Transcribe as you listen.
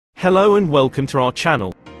Hello and welcome to our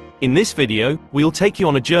channel. In this video, we'll take you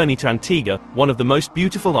on a journey to Antigua, one of the most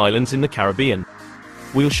beautiful islands in the Caribbean.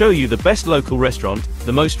 We'll show you the best local restaurant,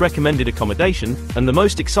 the most recommended accommodation, and the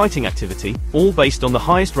most exciting activity, all based on the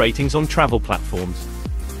highest ratings on travel platforms.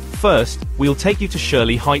 First, we'll take you to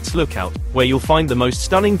Shirley Heights Lookout, where you'll find the most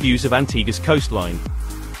stunning views of Antigua's coastline.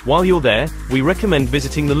 While you're there, we recommend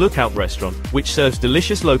visiting the Lookout restaurant, which serves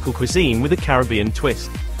delicious local cuisine with a Caribbean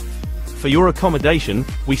twist. For your accommodation,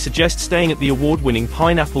 we suggest staying at the award-winning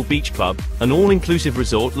Pineapple Beach Club, an all-inclusive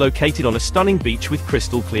resort located on a stunning beach with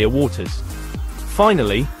crystal-clear waters.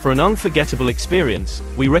 Finally, for an unforgettable experience,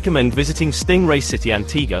 we recommend visiting Stingray City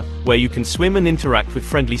Antigua, where you can swim and interact with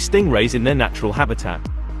friendly stingrays in their natural habitat.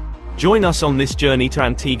 Join us on this journey to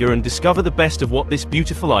Antigua and discover the best of what this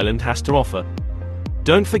beautiful island has to offer.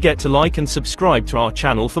 Don't forget to like and subscribe to our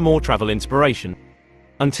channel for more travel inspiration.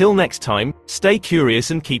 Until next time, stay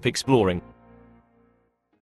curious and keep exploring.